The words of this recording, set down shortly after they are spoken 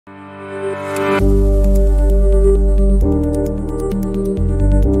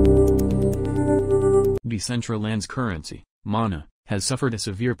Decentraland's currency, Mana, has suffered a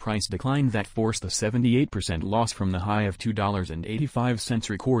severe price decline that forced a 78% loss from the high of $2.85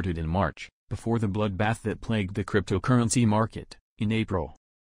 recorded in March, before the bloodbath that plagued the cryptocurrency market in April.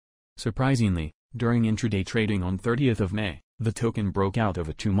 Surprisingly, during intraday trading on 30th of May, the token broke out of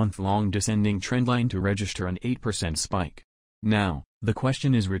a 2-month-long descending trendline to register an 8% spike. Now, the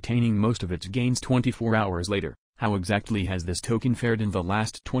question is, retaining most of its gains 24 hours later, how exactly has this token fared in the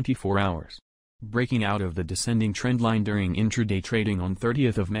last 24 hours? Breaking out of the descending trendline during intraday trading on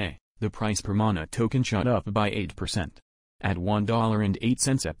 30th of May, the price per Mana token shot up by 8%. At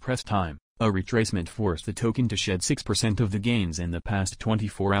 $1.08 at press time, a retracement forced the token to shed 6% of the gains in the past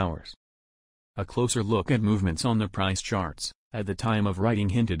 24 hours. A closer look at movements on the price charts, at the time of writing,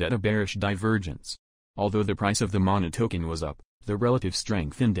 hinted at a bearish divergence. Although the price of the Mana token was up, the Relative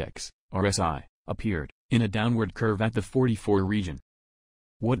Strength Index, RSI, appeared in a downward curve at the 44 region.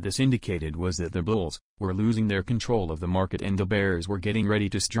 What this indicated was that the bulls were losing their control of the market and the bears were getting ready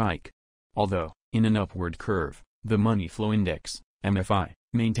to strike. Although, in an upward curve, the Money Flow Index, MFI,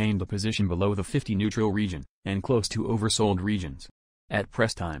 maintained a position below the 50 neutral region, and close to oversold regions. At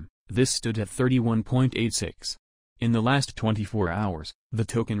press time, this stood at 31.86. In the last 24 hours, the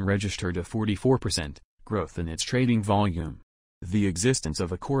token registered a 44% growth in its trading volume. The existence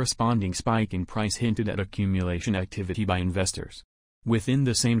of a corresponding spike in price hinted at accumulation activity by investors. Within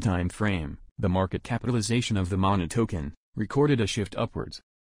the same time frame, the market capitalization of the Mana token recorded a shift upwards.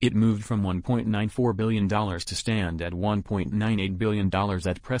 It moved from $1.94 billion to stand at $1.98 billion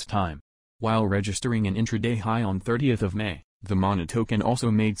at press time. While registering an intraday high on 30th of May, the Mana token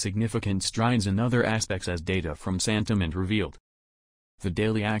also made significant strides in other aspects, as data from Sentiment revealed. The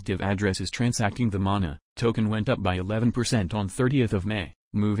daily active addresses transacting the Mana token went up by 11% on 30th of May,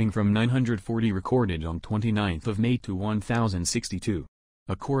 moving from 940 recorded on 29th of May to 1,062.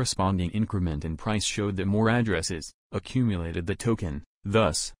 A corresponding increment in price showed that more addresses accumulated the token,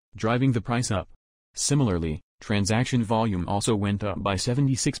 thus driving the price up. Similarly, transaction volume also went up by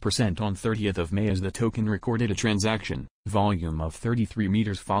 76% on 30th of May, as the token recorded a transaction volume of 33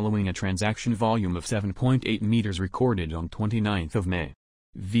 meters following a transaction volume of 7.8 meters recorded on 29th of May.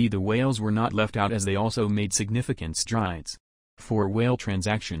 The whales were not left out, as they also made significant strides. For whale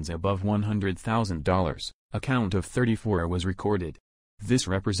transactions above $100,000, a count of 34 was recorded. This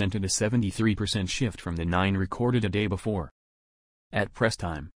represented a 73% shift from the 9 recorded a day before. At press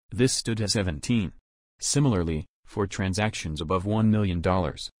time, this stood at 17. Similarly, for transactions above $1 million,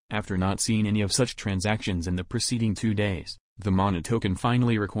 after not seeing any of such transactions in the preceding 2 days, the Mana token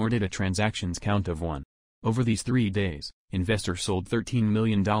finally recorded a transactions count of 1. Over these 3 days, investors sold $13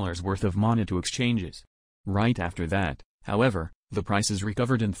 million worth of Mana to exchanges. Right after that, however, the prices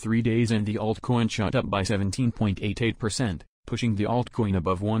recovered in 3 days and the altcoin shot up by 17.88%, pushing the altcoin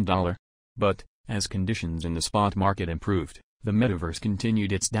above $1. But, as conditions in the spot market improved, the metaverse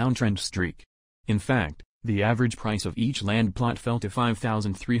continued its downtrend streak. In fact, the average price of each land plot fell to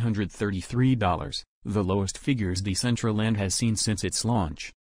 $5,333, the lowest figures Decentraland has seen since its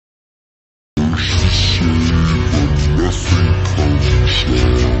launch.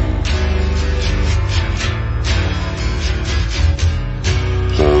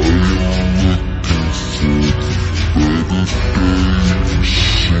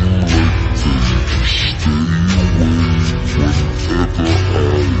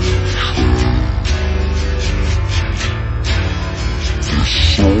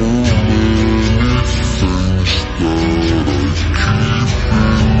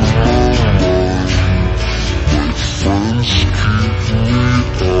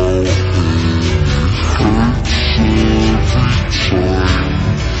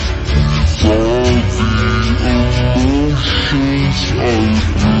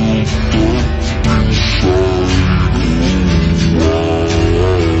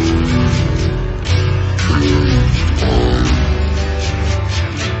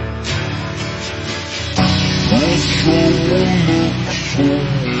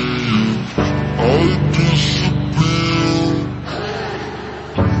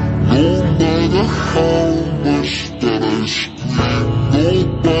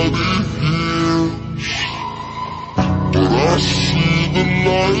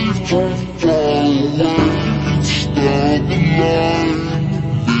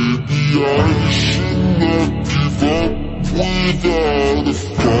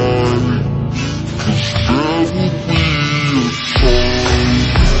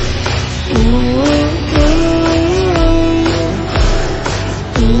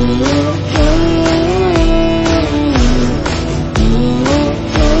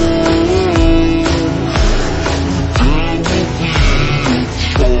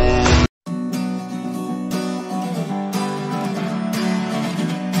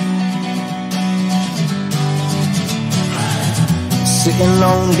 Sitting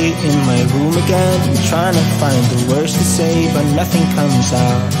lonely in my room again, trying to find the words to say, but nothing comes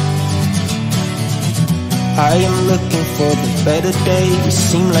out. I am looking for the better days,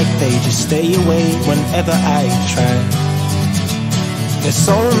 seem like they just stay away whenever I try. There's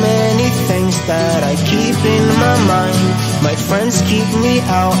so many things that I keep in my mind. My friends keep me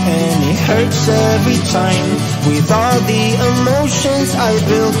out and it hurts every time. With all the emotions I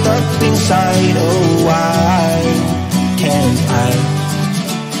built up inside, oh why can't I?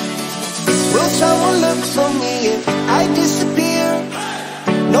 Will someone look for me if I disappear?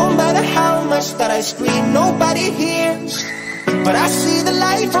 No matter how much that I scream, nobody hears. But I see the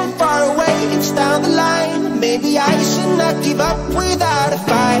light from far away, it's down the line. Maybe I should not give up without a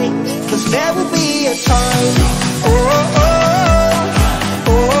fight, 'cause there will be a time. Oh, oh,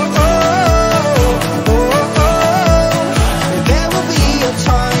 oh, oh, oh, oh, oh. There will be a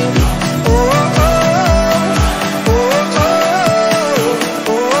time. Oh, oh, oh, oh,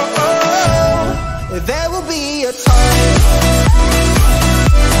 oh, oh, oh. There will be a time.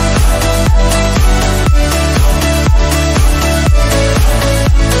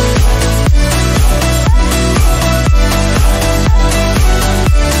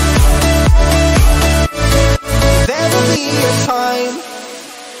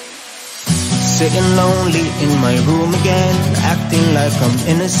 Sitting lonely in my room again, acting like I'm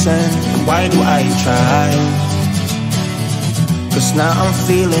innocent. Why do I try? 'Cause now I'm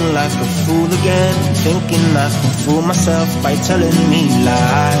feeling like a fool again, thinking I can fool myself by telling me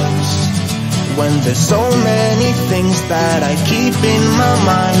lies. When there's so many things that I keep in my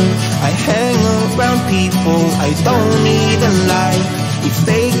mind, I hang around people I don't even like. If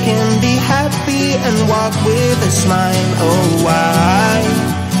they can be happy and walk with a smile, oh why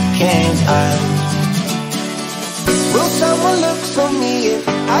can't I? Will someone look for me if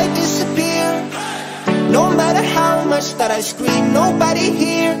I disappear? No matter how much that I scream, nobody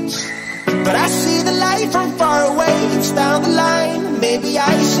hears. But I see the light from far away, it's down the line. Maybe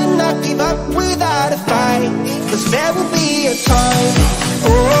I should not give up without a fight, 'cause there will be a time.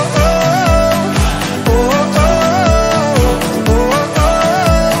 Oh, oh, oh.